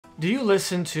Do you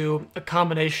listen to a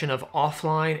combination of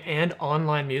offline and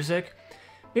online music?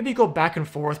 Maybe go back and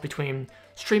forth between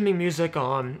streaming music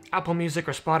on Apple Music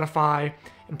or Spotify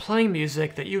and playing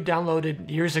music that you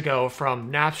downloaded years ago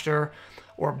from Napster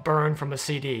or burned from a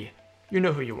CD. You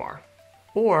know who you are.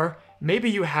 Or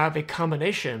maybe you have a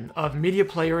combination of media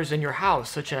players in your house,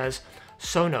 such as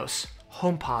Sonos,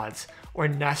 HomePods, or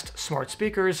Nest smart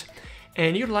speakers,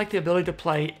 and you'd like the ability to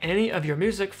play any of your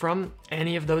music from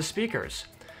any of those speakers.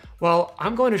 Well,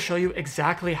 I'm going to show you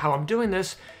exactly how I'm doing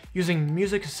this using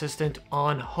Music Assistant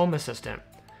on Home Assistant.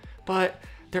 But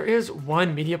there is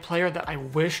one media player that I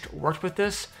wished worked with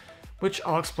this, which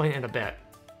I'll explain in a bit.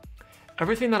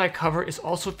 Everything that I cover is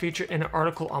also featured in an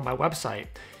article on my website.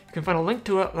 You can find a link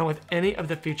to it along with any of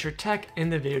the featured tech in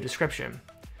the video description.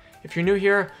 If you're new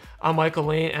here, I'm Michael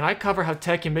Leen, and I cover how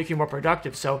tech can make you more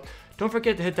productive, so don't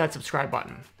forget to hit that subscribe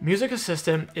button. Music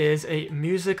Assistant is a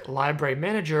music library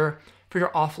manager for your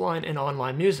offline and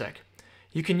online music.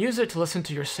 You can use it to listen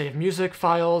to your saved music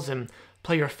files and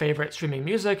play your favorite streaming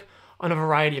music on a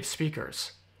variety of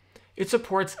speakers. It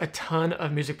supports a ton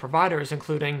of music providers,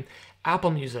 including Apple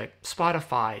Music,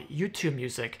 Spotify, YouTube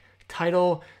Music,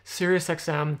 Tidal,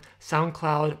 SiriusXM,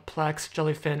 SoundCloud, Plex,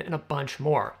 Jellyfin, and a bunch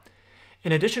more.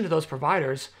 In addition to those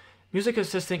providers, Music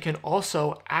Assistant can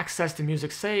also access the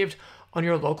music saved on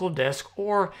your local disk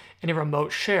or in a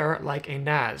remote share like a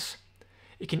NAS.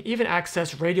 It can even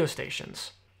access radio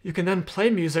stations. You can then play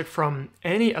music from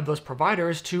any of those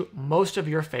providers to most of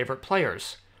your favorite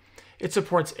players. It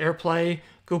supports AirPlay,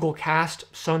 Google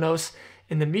Cast, Sonos,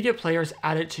 and the media players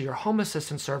added to your Home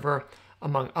Assistant server,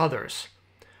 among others.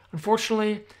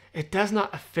 Unfortunately, it does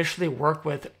not officially work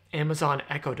with Amazon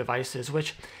Echo devices,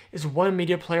 which is one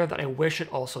media player that I wish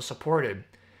it also supported.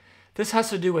 This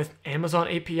has to do with Amazon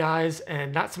APIs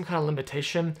and not some kind of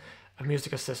limitation of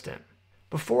Music Assistant.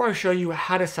 Before I show you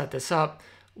how to set this up,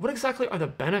 what exactly are the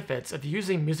benefits of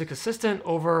using Music Assistant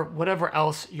over whatever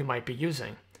else you might be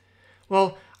using?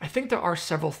 Well, I think there are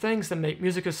several things that make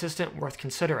Music Assistant worth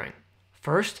considering.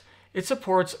 First, it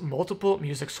supports multiple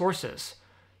music sources,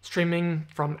 streaming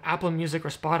from Apple Music or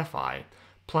Spotify,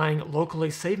 playing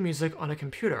locally saved music on a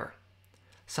computer.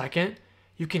 Second,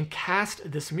 you can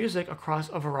cast this music across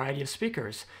a variety of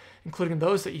speakers, including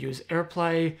those that use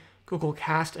AirPlay, Google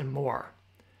Cast, and more.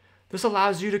 This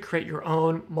allows you to create your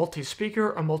own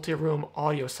multi-speaker or multi-room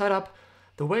audio setup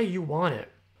the way you want it.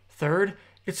 Third,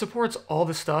 it supports all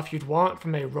the stuff you'd want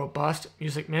from a robust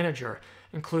music manager,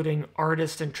 including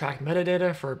artist and track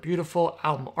metadata for beautiful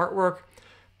album artwork,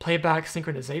 playback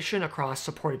synchronization across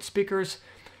supported speakers,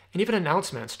 and even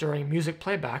announcements during music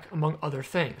playback, among other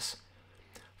things.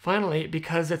 Finally,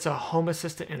 because it's a Home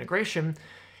Assistant integration,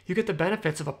 you get the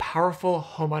benefits of a powerful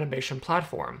home automation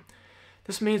platform.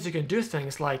 This means you can do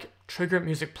things like trigger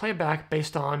music playback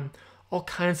based on all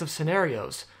kinds of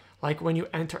scenarios, like when you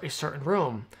enter a certain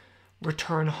room,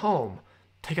 return home,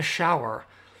 take a shower,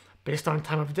 based on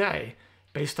time of day,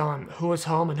 based on who is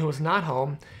home and who is not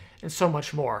home, and so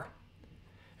much more.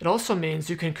 It also means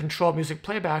you can control music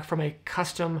playback from a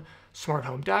custom smart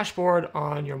home dashboard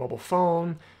on your mobile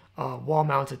phone, a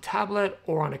wall-mounted tablet,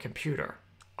 or on a computer.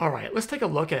 All right, let's take a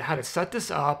look at how to set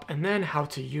this up and then how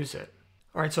to use it.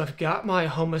 All right, so I've got my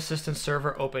Home Assistant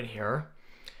server open here.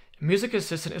 Music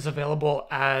Assistant is available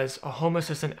as a Home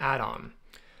Assistant add-on.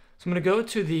 So I'm going to go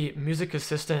to the Music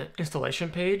Assistant installation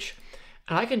page,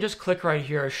 and I can just click right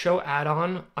here, Show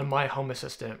Add-on on my Home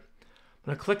Assistant. I'm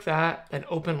going to click that, then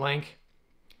Open Link,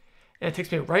 and it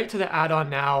takes me right to the add-on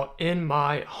now in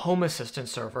my Home Assistant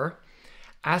server,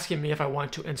 asking me if I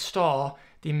want to install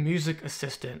the Music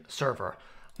Assistant server.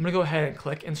 I'm going to go ahead and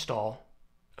click Install.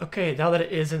 Okay, now that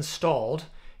it is installed,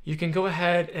 you can go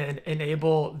ahead and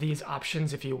enable these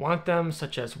options if you want them,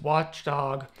 such as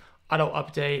Watchdog, Auto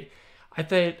Update.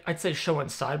 I'd say Show in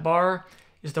Sidebar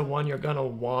is the one you're going to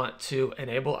want to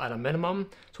enable at a minimum,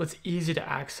 so it's easy to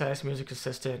access Music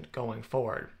Assistant going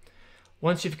forward.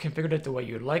 Once you've configured it the way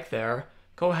you'd like there,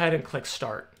 go ahead and click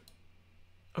Start.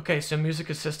 Okay, so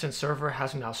Music Assistant server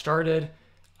has now started.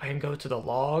 I can go to the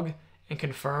log and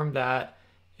confirm that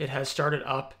it has started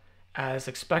up as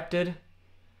expected.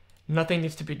 Nothing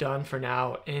needs to be done for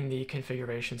now in the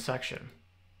configuration section.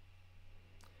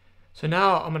 So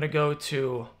now I'm going to go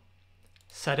to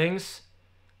Settings,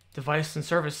 Device and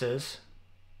Services.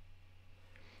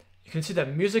 You can see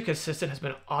that Music Assistant has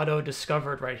been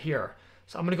auto-discovered right here.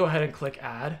 So I'm going to go ahead and click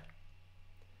Add,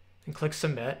 and click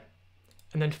Submit,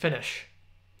 and then Finish.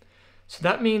 So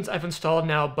that means I've installed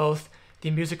now both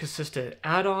the Music Assistant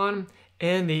add-on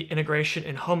and the integration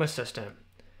in Home Assistant.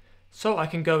 So I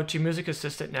can go to Music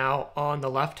Assistant now on the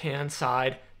left-hand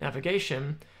side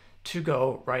navigation to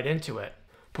go right into it.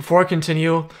 Before I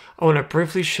continue, I want to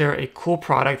briefly share a cool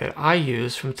product that I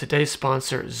use from today's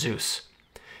sponsor, Zooz.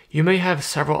 You may have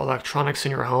several electronics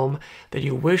in your home that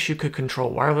you wish you could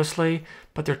control wirelessly,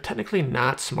 but they're technically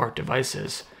not smart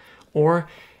devices. Or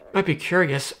you might be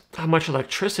curious how much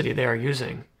electricity they are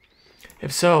using.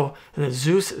 If so, then the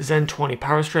Zooz Zen 20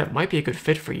 power strip might be a good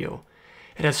fit for you.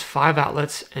 It has 5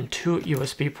 outlets and 2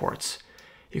 USB ports.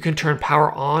 You can turn power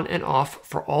on and off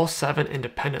for all 7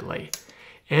 independently,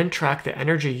 and track the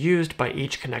energy used by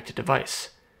each connected device.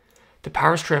 The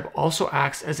power strip also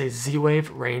acts as a Z-Wave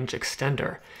range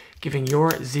extender, giving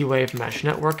your Z-Wave mesh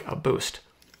network a boost.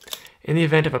 In the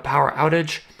event of a power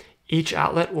outage, each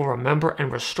outlet will remember and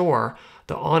restore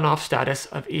the on-off status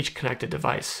of each connected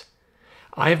device.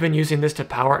 I have been using this to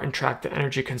power and track the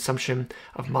energy consumption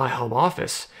of my home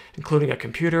office, including a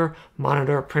computer,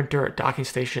 monitor, printer, docking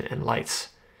station, and lights.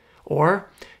 Or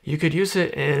you could use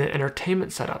it in an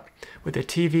entertainment setup with a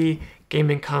TV,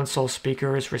 gaming console,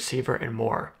 speakers, receiver, and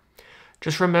more.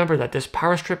 Just remember that this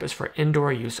power strip is for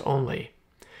indoor use only.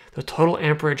 The total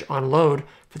amperage on load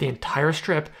for the entire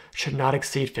strip should not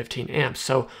exceed 15 amps,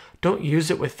 so don't use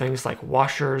it with things like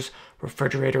washers,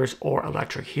 refrigerators, or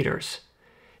electric heaters.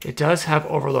 It does have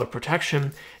overload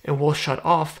protection and will shut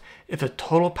off if the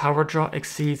total power draw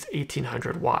exceeds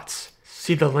 1800 watts.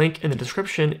 See the link in the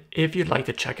description if you'd like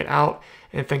to check it out,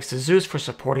 and thanks to Zooz for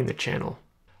supporting the channel.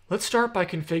 Let's start by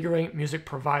configuring music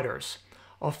providers.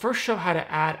 I'll first show how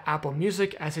to add Apple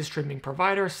Music as a streaming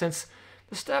provider since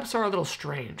the steps are a little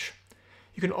strange.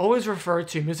 You can always refer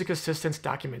to Music Assistant's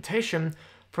documentation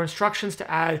for instructions to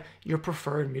add your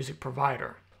preferred music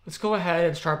provider. Let's go ahead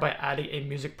and start by adding a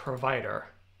music provider.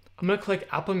 I'm going to click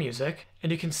Apple Music,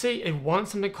 and you can see it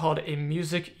wants something called a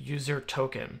music user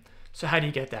token. So how do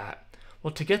you get that?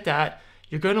 Well, to get that,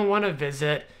 you're going to want to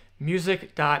visit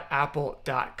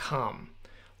music.apple.com.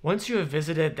 Once you have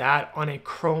visited that on a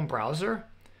Chrome browser,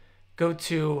 go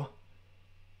to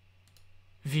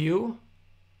View,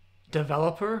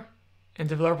 Developer, and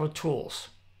Developer Tools.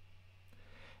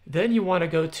 Then you want to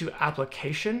go to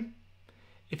Application.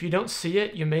 If you don't see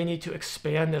it, you may need to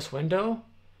expand this window.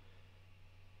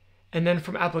 And then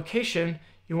from Application,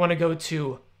 you want to go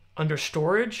to under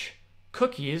Storage,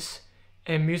 Cookies,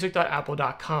 and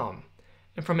music.apple.com.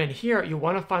 And from in here, you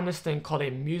want to find this thing called a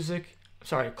media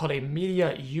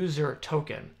user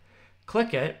token.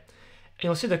 Click it, and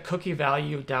you'll see the cookie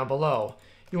value down below.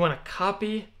 You want to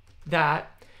copy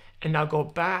that, and now go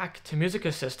back to Music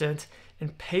Assistant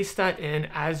and paste that in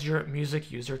as your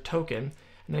music user token,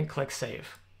 and then click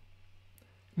Save.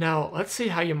 Now, let's see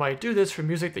how you might do this for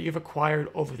music that you've acquired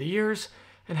over the years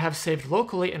and have saved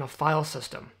locally in a file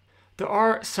system. There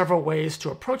are several ways to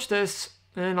approach this,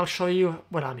 and I'll show you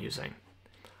what I'm using.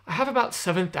 I have about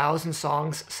 7,000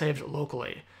 songs saved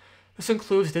locally. This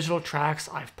includes digital tracks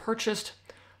I've purchased,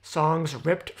 songs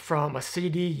ripped from a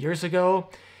CD years ago,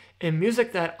 and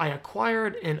music that I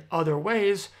acquired in other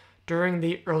ways during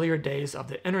the earlier days of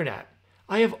the internet.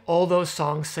 I have all those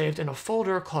songs saved in a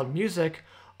folder called Music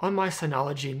on my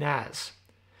Synology NAS.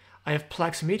 I have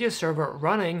Plex Media Server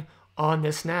running on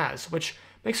this NAS, which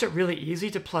makes it really easy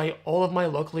to play all of my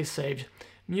locally saved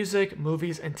music,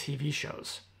 movies, and TV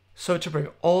shows. So to bring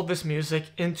all of this music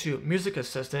into Music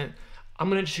Assistant, I'm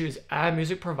going to choose Add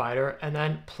Music Provider and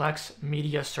then Plex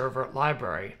Media Server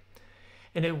Library.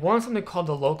 And it wants something called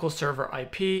the local server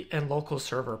IP and local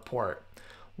server port.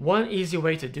 One easy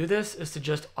way to do this is to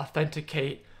just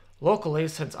authenticate locally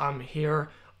since I'm here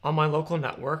on my local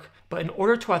network, but in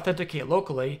order to authenticate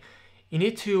locally, you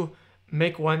need to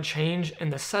make one change in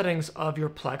the settings of your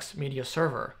Plex Media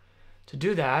Server. To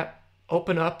do that,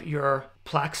 open up your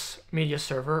Plex Media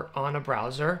Server on a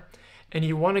browser, and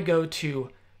you want to go to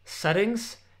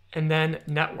Settings and then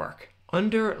Network.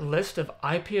 Under List of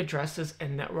IP addresses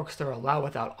and networks that are allowed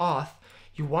without auth,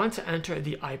 you want to enter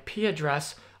the IP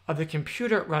address of the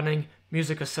computer running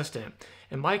Music Assistant.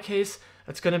 In my case,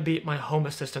 that's going to be my Home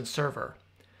Assistant server.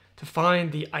 To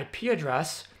find the IP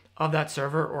address of that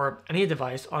server or any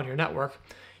device on your network,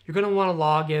 you're going to want to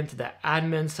log into the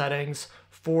admin settings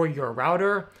for your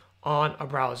router on a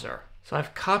browser. So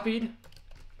I've copied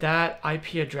that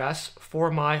IP address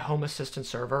for my Home Assistant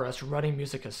server that's running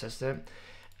Music Assistant.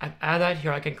 I've added that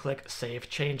here. I can click Save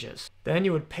Changes. Then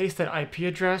you would paste that IP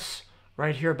address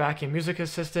right here back in Music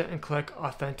Assistant and click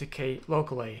Authenticate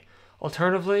Locally.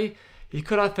 Alternatively, you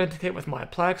could authenticate with My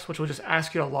Plex, which will just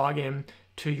ask you to log in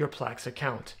to your Plex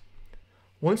account.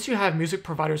 Once you have music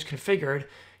providers configured,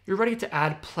 you're ready to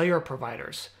add player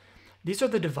providers. These are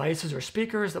the devices or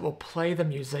speakers that will play the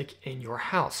music in your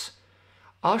house.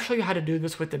 I'll show you how to do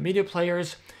this with the media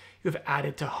players you've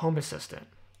added to Home Assistant.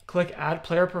 Click Add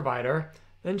Player Provider,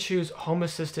 then choose Home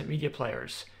Assistant Media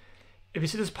Players. If you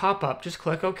see this pop up, just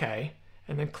click OK,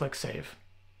 and then click Save.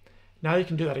 Now you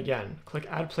can do that again. Click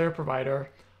Add Player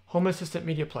Provider, Home Assistant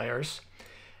Media Players,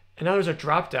 and now there's a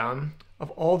drop down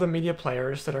of all the media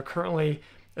players that are currently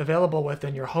available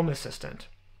within your Home Assistant.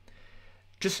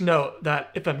 Just note that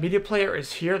if a media player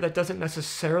is here, that doesn't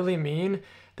necessarily mean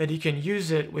that you can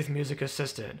use it with Music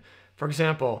Assistant. For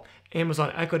example,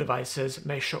 Amazon Echo devices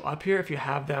may show up here if you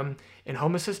have them in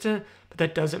Home Assistant, but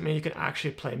that doesn't mean you can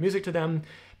actually play music to them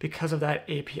because of that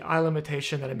API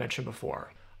limitation that I mentioned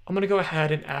before. I'm going to go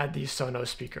ahead and add these Sonos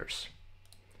speakers,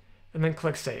 and then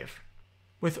click Save.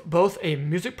 With both a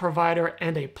music provider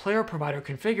and a player provider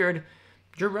configured,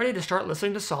 you're ready to start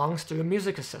listening to songs through a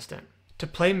Music Assistant. To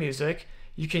play music,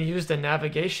 you can use the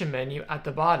navigation menu at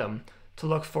the bottom to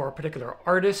look for particular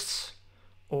artists,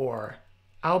 or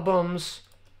albums,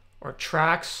 or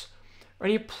tracks, or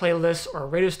any playlists or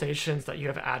radio stations that you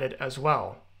have added as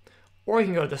well. Or you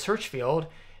can go to the search field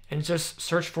and just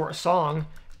search for a song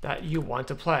that you want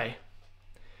to play.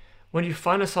 When you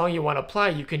find a song you want to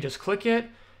play, you can just click it,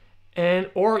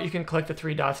 or you can click the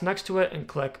three dots next to it and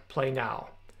click Play Now.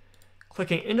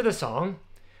 Clicking into the song,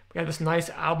 we have this nice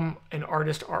album and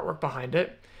artist artwork behind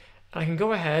it, and I can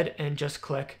go ahead and just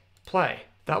click Play.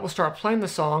 That will start playing the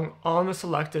song on the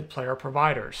selected player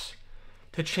providers.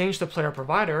 To change the player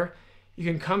provider, you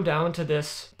can come down to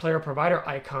this player provider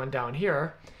icon down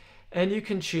here, and you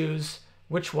can choose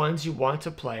which ones you want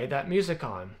to play that music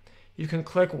on. You can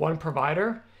click one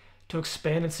provider to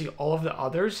expand and see all of the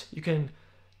others. You can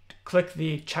click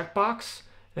the checkbox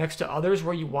next to others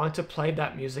where you want to play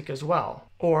that music as well.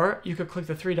 Or you could click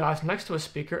the three dots next to a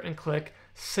speaker and click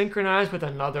Synchronize with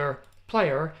another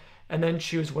player, and then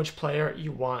choose which player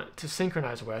you want to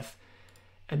synchronize with.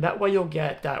 And that way you'll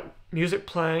get that music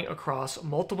playing across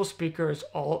multiple speakers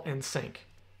all in sync.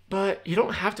 But you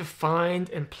don't have to find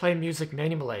and play music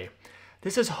manually.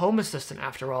 This is Home Assistant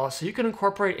after all, so you can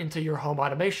incorporate into your home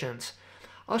automations.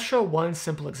 I'll show one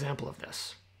simple example of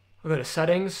this. I'll go to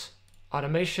Settings,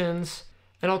 Automations,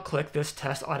 and I'll click this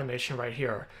test automation right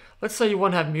here. Let's say you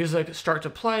want to have music start to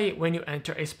play when you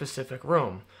enter a specific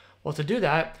room. Well, to do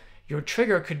that, your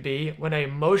trigger could be when a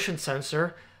motion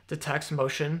sensor detects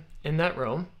motion in that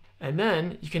room, and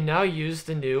then you can now use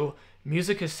the new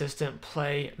Music Assistant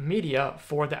Play Media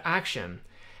for the action.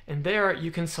 And there you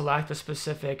can select a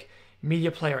specific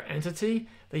media player entity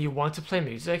that you want to play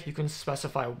music. You can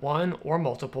specify one or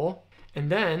multiple,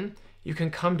 and then you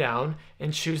can come down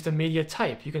and choose the media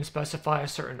type. You can specify a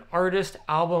certain artist,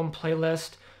 album,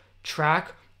 playlist,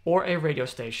 track, or a radio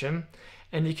station,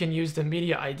 and you can use the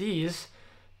media IDs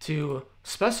to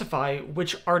specify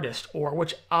which artist or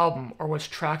which album or which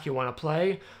track you want to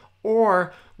play,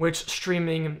 or which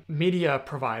streaming media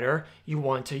provider you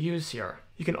want to use here.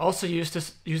 You can also use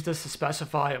this to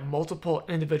specify multiple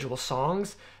individual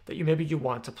songs that maybe you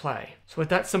want to play. So with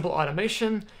that simple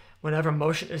automation, whenever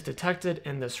motion is detected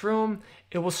in this room,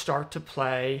 it will start to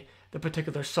play the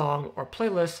particular song or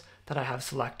playlist that I have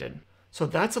selected. So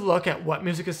that's a look at what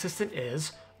Music Assistant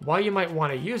is, why you might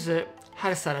want to use it, how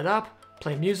to set it up,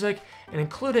 play music, and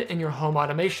include it in your home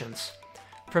automations.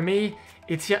 For me,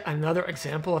 it's yet another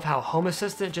example of how Home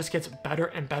Assistant just gets better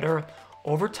and better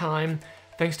over time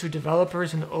thanks to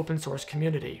developers in the open source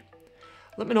community.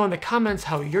 Let me know in the comments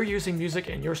how you're using music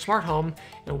in your smart home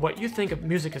and what you think of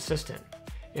Music Assistant.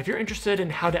 If you're interested in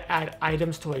how to add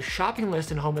items to a shopping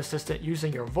list in Home Assistant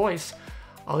using your voice,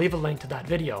 I'll leave a link to that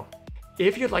video.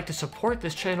 If you'd like to support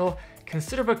this channel,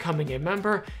 consider becoming a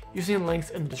member using links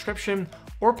in the description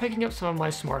or picking up some of my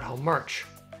smart home merch.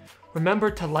 Remember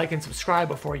to like and subscribe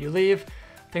before you leave.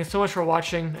 Thanks so much for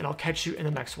watching, and I'll catch you in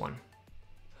the next one.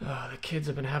 The kids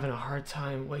have been having a hard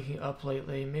time waking up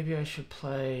lately. Maybe I should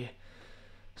play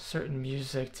certain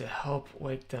music to help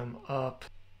wake them up.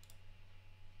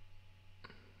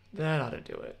 That ought to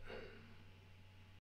do it.